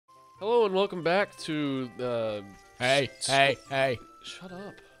Hello and welcome back to Hey. Shut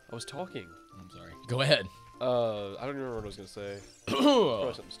up! I was talking. I'm sorry. Go ahead. I don't even remember what I was gonna say.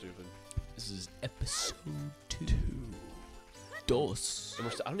 Probably something stupid. This is episode 2. Dos.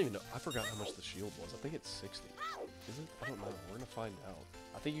 And I don't even know. I forgot how much the shield was. I think it's 60. Is it? I don't know. We're gonna find out.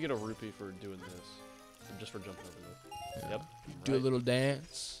 I think you get a rupee for doing this, just for jumping over this. Yep. Do a little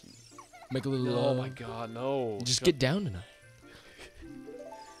dance. Make a little. Oh my God, no! Just get down tonight.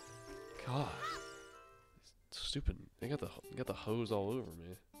 God, it's stupid. They got the hose all over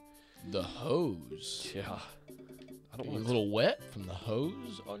me. The hose. Yeah. I don't Are you want a little wet from the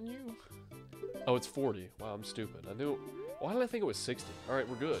hose on you? Oh, it's 40. Wow, I'm stupid. I knew. Why did I think it was 60? All right,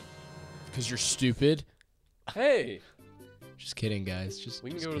 we're good. Because you're stupid. Hey. Just kidding, guys. Just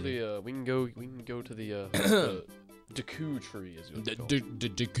We can just go kidding. to the we can go to the Deku tree as you The call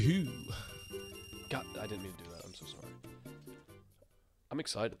Deku. God, I didn't mean to do that. I'm so sorry. I'm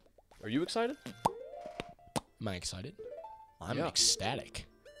excited. Are you excited? Am I excited? I'm Yeah. ecstatic.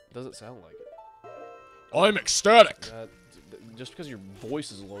 Doesn't sound like it. I'm ecstatic. Just because your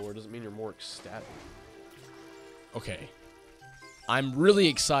voice is lower doesn't mean you're more ecstatic. Okay. I'm really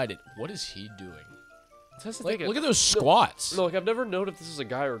excited. What is he doing? That's the Like, thing. look at those squats. No, like I've never known if this is a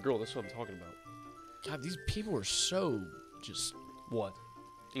guy or a girl. That's what I'm talking about. God, these people are so just. What?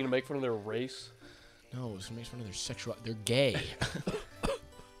 You gonna make fun of their race? No, it's gonna make fun of their sexual. They're gay.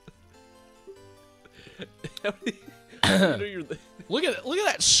 Look at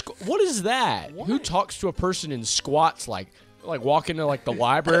that. What is that? What? Who talks to a person in squats like walk into like the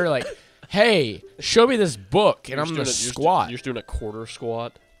library like, hey, show me this book and I'm gonna squat. You're just doing a quarter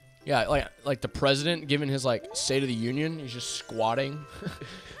squat. Yeah, like the president giving his like State of the Union. He's just squatting.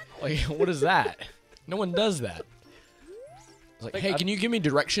 Like, what is that? No one does that. It's like, hey, can you give me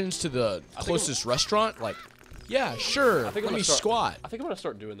directions to the closest restaurant? Like, yeah, sure. Let me squat. I think I'm gonna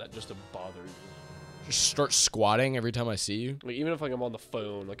start doing that just to bother you. Just start squatting every time I see you. Like, even if like I'm on the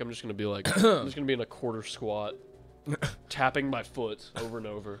phone, like I'm just gonna be like, I'm just gonna be in a quarter squat, tapping my foot over and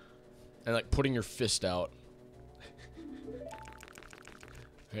over, and like putting your fist out.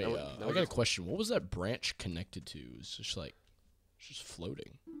 Hey, I got a question. What was that branch connected to? It's just like, it's just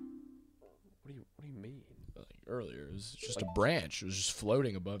floating. What do you mean? Like earlier, it was just a branch. It was just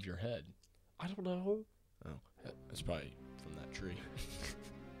floating above your head. I don't know. Oh, that's probably from that tree.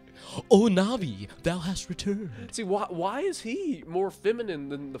 Oh, Navi, thou hast returned. See, why is he more feminine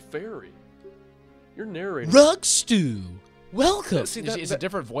than the fairy? You're narrating. Rug stew, welcome. See, It's a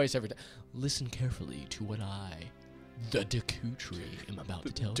different voice every time. Listen carefully to what I, the Deku tree, am about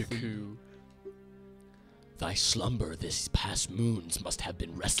to tell thee. Deku. Thy slumber this past moons must have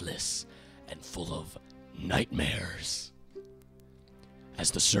been restless and full of nightmares.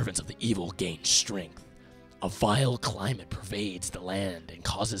 As the servants of the evil gain strength, a vile climate pervades the land and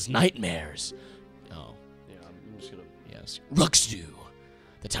causes nightmares. Oh. Yeah, I'm just gonna. Yes. Ruxdu,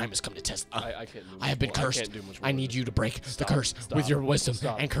 the time has come to test. I can't do. I have been cursed. I can't do much more I than need this. you to break Stop, the curse stop, with your wisdom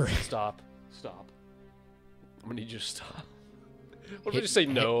stop, and courage. Stop. I'm gonna need you to stop. What if I just say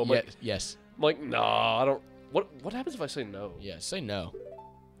no? I'm like, yes. I'm like, nah, I don't. What happens if I say no? Yeah, say no.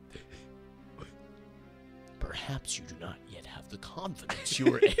 Perhaps you do not yet have the confidence you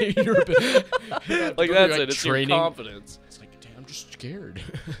were Like that's it. It's your confidence. It's like, damn, I'm just scared.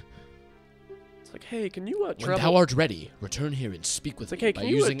 It's like, hey, can you When travel? thou art ready, return here and speak with It's like, me hey, by can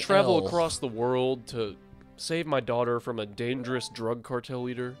you using travel L. across the world to save my daughter from a dangerous drug cartel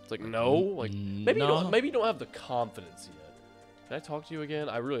leader? It's like, no. Like, maybe you don't have the confidence yet. Can I talk to you again?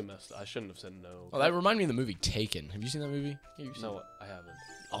 I really messed up. I shouldn't have said no. Oh, that reminded me of the movie Taken. Have you seen that movie? Yeah, you've seen No, it. I haven't.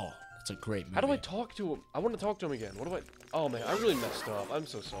 Oh, it's a great movie. How do I talk to him? I want to talk to him again. What do I? Oh man, I really messed up. I'm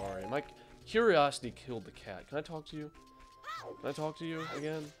so sorry. My curiosity killed the cat. Can I talk to you? Can I talk to you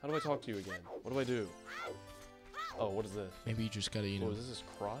again? How do I talk to you again? What do I do? Oh, what is this? Maybe you just gotta, Oh, is this his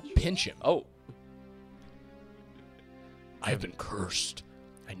crotch? pinch him. Oh. I have been cursed.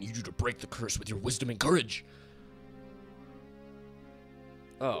 I need you to break the curse with your wisdom and courage.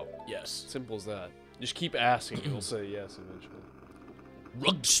 Oh. Yes. Simple as that. Just keep asking. He'll say yes eventually.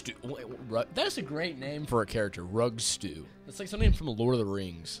 Rug Stew. That's a great name for a character. Rug Stew. That's like something from Lord of the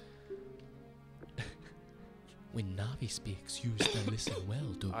Rings. When Navi speaks, you shall listen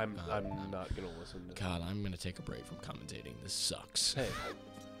well. I'm not gonna listen to. God, I'm gonna take a break from commentating. This sucks. Hey.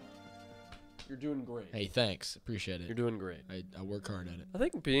 You're doing great. Hey, thanks. Appreciate it. You're doing great. I work hard at it. I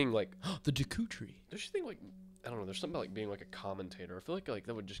think being like The Deku tree. don't you think like I don't know, there's something about like being like a commentator. I feel like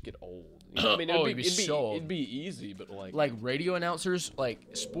that would just get old. You know? I mean It'd be easy, but like radio announcers, like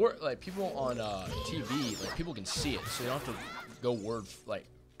sport, like people on TV, like people can see it, so you don't have to go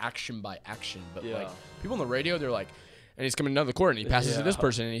action by action. But Yeah. like people on the radio, they're like, and he's coming down the court, and he passes to this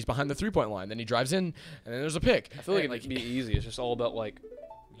person, and he's behind the 3-point line. Then he drives in, and then there's a pick. I feel like it'd be easy. It's just all about like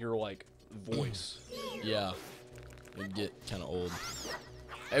your like voice. Yeah, it'd get kind of old.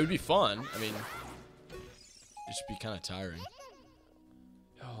 It would be fun. I mean, it'd just be kind of tiring.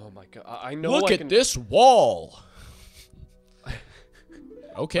 Oh my god! I know. Look at this wall.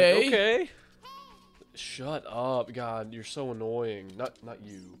 Okay. Like, okay. Shut up, God! You're so annoying. Not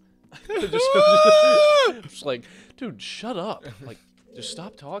you. just like, dude, shut up. Like, just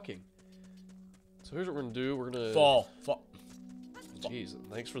stop talking. So here's what we're gonna do. We're gonna fall. Jeez,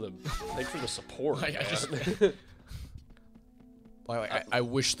 thanks for the support. I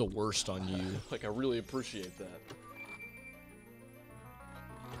wish the worst on you. Like, I really appreciate that.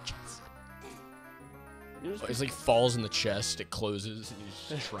 It's like falls in the chest, it closes, and he's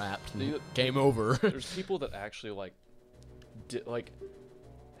just trapped. Game over. There's people that actually like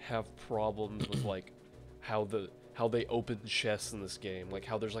have problems with like how they open chests in this game, like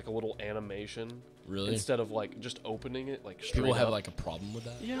how there's like a little animation. Really? Instead of like just opening it like straight People have up. like a problem with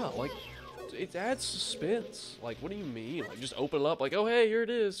that? Yeah, like it adds suspense. Like, what do you mean? Like, just open it up, like, oh hey, here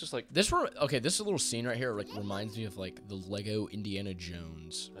it is. Just like this. This little scene right here like reminds me of like the Lego Indiana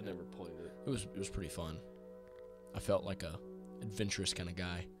Jones. I never played it. It was pretty fun. I felt like a adventurous kind of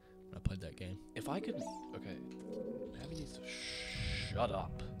guy when I played that game. If I could, okay, Abby needs to shut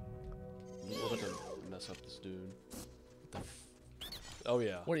up. I'm about to mess up this dude. Oh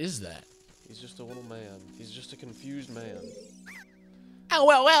yeah. What is that? He's just a little man. He's just a confused man. Ow,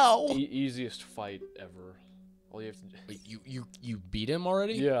 ow, ow! Easiest fight ever. All you have to do. Wait, you beat him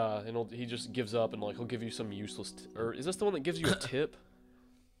already? Yeah, and he just gives up and like he'll give you some useless. Or is this the one that gives you a tip?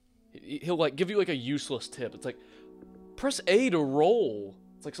 He'll like give you like a useless tip. It's like press A to roll.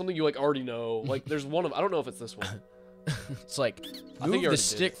 It's like something you like already know. Like there's one of I don't know if it's this one. It's like I think move the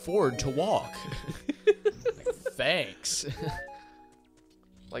stick forward to walk. Like, thanks.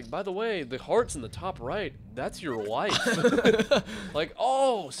 Like, by the way, the heart's in the top right. That's your life. Like,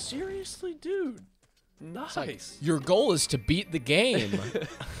 oh, seriously, dude? Nice. Like, your goal is to beat the game.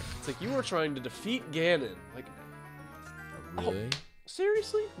 It's like you are trying to defeat Ganon. Like, really? Oh,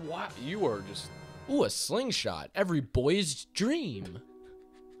 seriously? Wow, you are just... Ooh, a slingshot. Every boy's dream.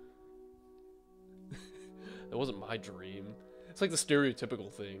 That wasn't my dream. It's like the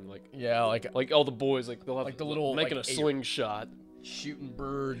stereotypical thing. Like, yeah, like all the boys, like, they'll have like the little making like, a slingshot. Shooting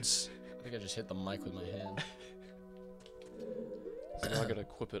birds. I think I just hit the mic with my hand. So now I gotta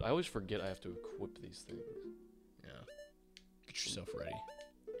equip it. I always forget I have to equip these things. Yeah. Get yourself ready.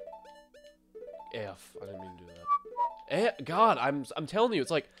 F. I didn't mean to do that. God, I'm telling you, it's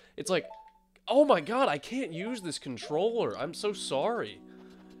like, oh my God, I can't use this controller. I'm so sorry.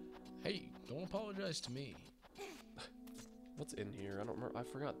 Hey, don't apologize to me. What's in here? I don't remember. I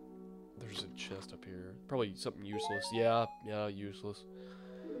forgot. There's a chest up here. Probably something useless. Yeah, useless.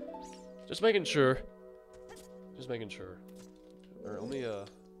 Just making sure. Just making sure. Alright, let me, you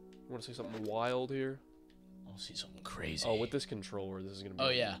want to say something wild here? I'll see something crazy. Oh, with this controller, this is gonna be... Oh,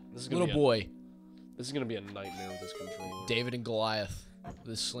 yeah. This is gonna Little boy. This is gonna be a nightmare with this controller. David and Goliath.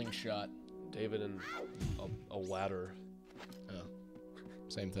 With a slingshot. David and a ladder. Oh.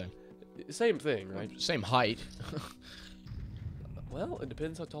 Same thing. Same thing, right? Same height. Well, it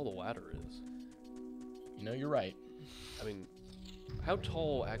depends how tall the ladder is. You know, you're right. I mean, how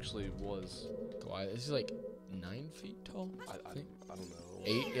tall actually was... Goliath? Is he like 9 feet tall? I don't know.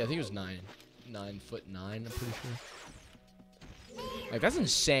 8? Yeah, I think it was 9. 9'9", I'm pretty sure. Like, that's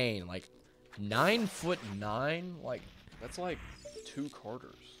insane. Like, 9'9", like... That's like 2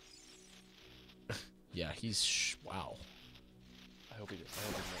 Carters. Yeah, he's... wow. I hope he did. I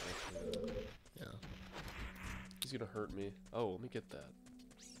hope he's not actually... Yeah. He's gonna hurt me. Oh, let me get that.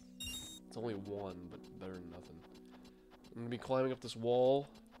 It's only 1, but better than nothing. I'm gonna be climbing up this wall,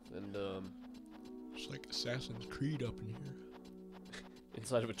 and it's like Assassin's Creed up in here.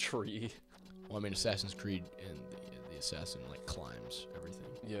 Inside of a tree. Well, I mean, Assassin's Creed and the assassin like climbs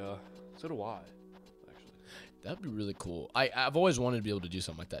everything. Yeah, so do I. Actually, that'd be really cool. I've always wanted to be able to do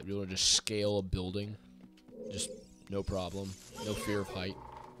something like that. Be able to just scale a building, just no problem, no fear of height.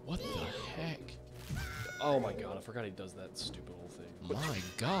 What the heck? Oh my God, I forgot he does that stupid little thing. My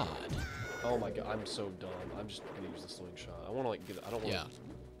God. Oh my God, I'm so dumb. I'm just gonna use the slingshot. I want to like get. I don't want. Yeah.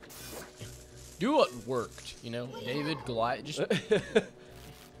 Do what worked, you know. David, Goliath, just. If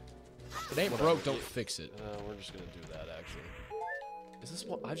it ain't broke, don't fix it. We're just gonna do that actually. Is this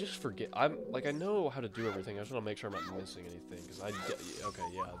what I just forget? I'm like I know how to do everything. I just want to make sure I'm not missing anything because okay,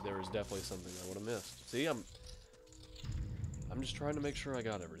 yeah, there is definitely something I would have missed. See, I'm just trying to make sure I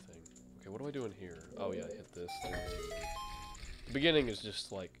got everything. Okay, what do I do in here? Oh yeah, I hit this. The beginning is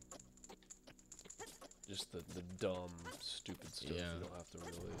just just the dumb, stupid stuff. Yeah. You don't have to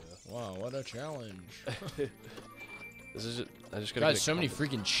really. Wow, what a challenge. This is it. I just gotta Got get so many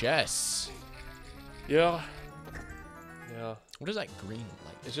freaking chests. Yeah. Yeah. What is that green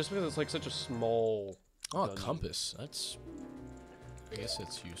light? It's just because it's like such a small. Oh, a dungeon. compass. That's. I guess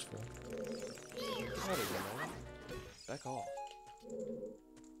that's useful. Get out of here, man. Back off.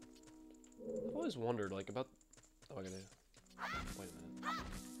 I've always wondered, like, about. Oh, I gotta. Wait a minute.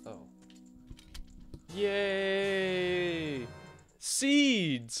 Oh. Yay!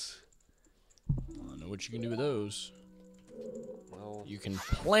 Seeds! I don't know what you can do with those. Well. You can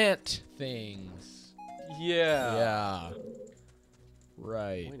plant things. Yeah. Yeah.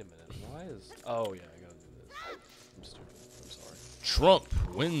 Right. Wait a minute. Why is. Oh, yeah, I gotta do this. I'm stupid. I'm sorry.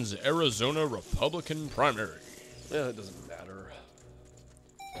 Trump wins Arizona Republican primary. Yeah, it doesn't matter.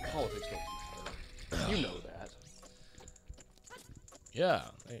 Politics don't matter. You know that. Yeah.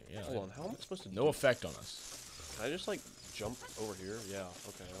 Yeah. Hold on, how am I supposed to do No effect on us. Can I just, like, jump over here? Yeah,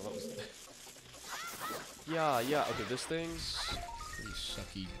 okay. Well, that was... yeah, okay, this thing's... Pretty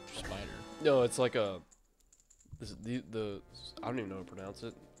sucky spider. No, it's like a... This, the I don't even know how to pronounce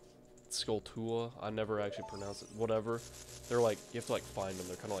it. Skulltula. I never actually pronounce it. Whatever. They're like, you have to, like, find them.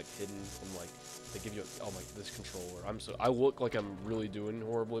 They're kind of, like, hidden and, like, they give you, oh, like, this controller. I look like I'm really doing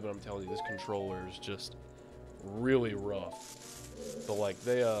horribly, but I'm telling you, this controller is just really rough. But like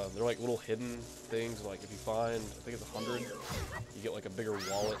they're like little hidden things. Like if you find, I think it's 100, you get like a bigger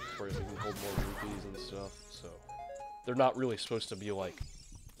wallet where you can hold more rupees and stuff. So they're not really supposed to be like.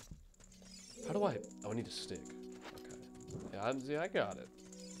 How do I? Oh, I need a stick. Okay. Yeah, I got it.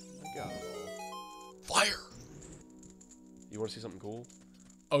 I got it all. Fire! You want to see something cool?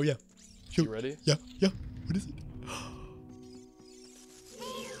 Oh yeah. You ready? Yeah. What is it?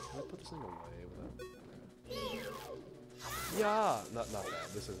 Can I put this thing away without? Yeah, not that.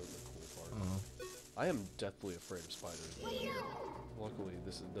 This isn't the cool part. I am deathly afraid of spiders. Luckily,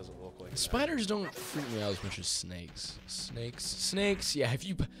 doesn't look like. Spiders don't freak me out as much as snakes. Snakes. Yeah, if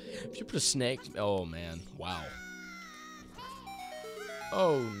you put a snake, oh man, wow.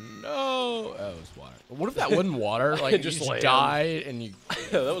 Oh no! Oh, it was water. What if that wasn't water? Like It you just just died and you.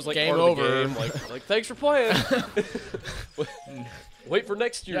 Yeah, that was like Game part of the over. game. Like thanks for playing. Wait for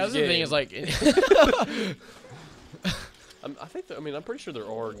next year's Yeah, that's game. the thing is like. I'm pretty sure there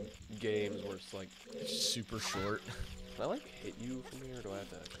are games where it's like super short. Can I like hit you from here, or do I have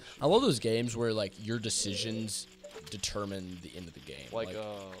to actually shoot? I love those games where like your decisions determine the end of the game. What was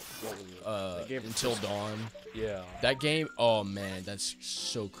it? That game Until Dawn. Yeah. That game. Oh man, that's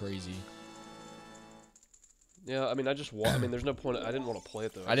so crazy. Yeah, I mean, there's no point. I didn't want to play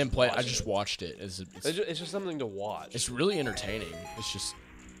it though. I didn't play it. I just watched it. It's just something to watch. It's really entertaining. It's just.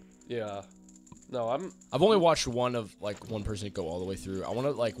 Yeah. No, I've only watched one person go all the way through. I want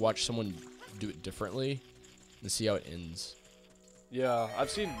to like watch someone do it differently and see how it ends. Yeah, I've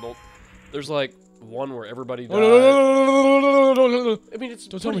seen. There's like one where everybody died. I mean, it's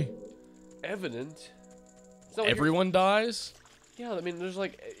Don't tell me. Evident. It's not like Everyone dies? yeah, I mean, there's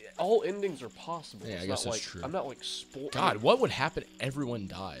like all endings are possible. Yeah, It's I guess not that's like, true. I'm not like spoiled. God, what would happen? Everyone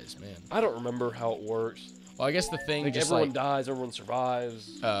dies, man. I don't remember how it works. Well, I guess the thing Like just everyone like dies, everyone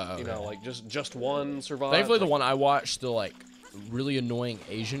survives. Okay. You know, like just one survives. thankfully the like, one I watched, the like really annoying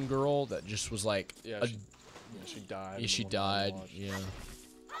Asian girl that just was like she died. yeah, she in the one I died. watched. Yeah.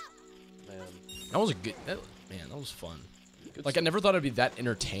 Man, That was a good that was fun. good Like I stuff. never thought I'd be that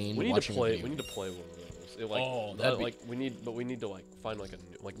entertained We need to watching a play. video. We need to play one of those. It, like, Oh, that'd be- like we need to like find like a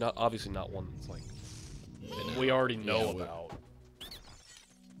new, like not obviously not one that's like we already know Yeah, about.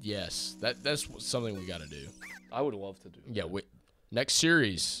 Yes, that's something we got to do. I would love to do. Yeah, next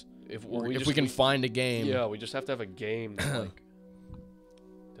series If we can find a game. Yeah, we just have to have a game that like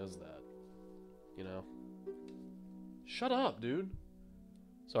does that. You know. Shut up, dude.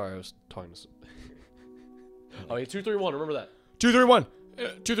 Sorry, I was talking to. Oh, yeah, 2, 3, 1. Remember that. 2, 3, 1.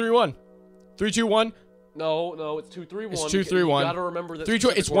 2, 3, 1. 3, 2, 1. No, it's 2, 3, 1. It's 2, 3, 1. You gotta remember that. 3, 2.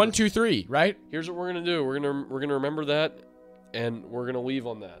 It's 1, 2, 3, right? Here's what we're gonna do. We're gonna remember that, and we're gonna leave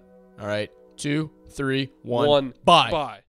on that. All right. 2, 3, 1. 1. Bye. Bye.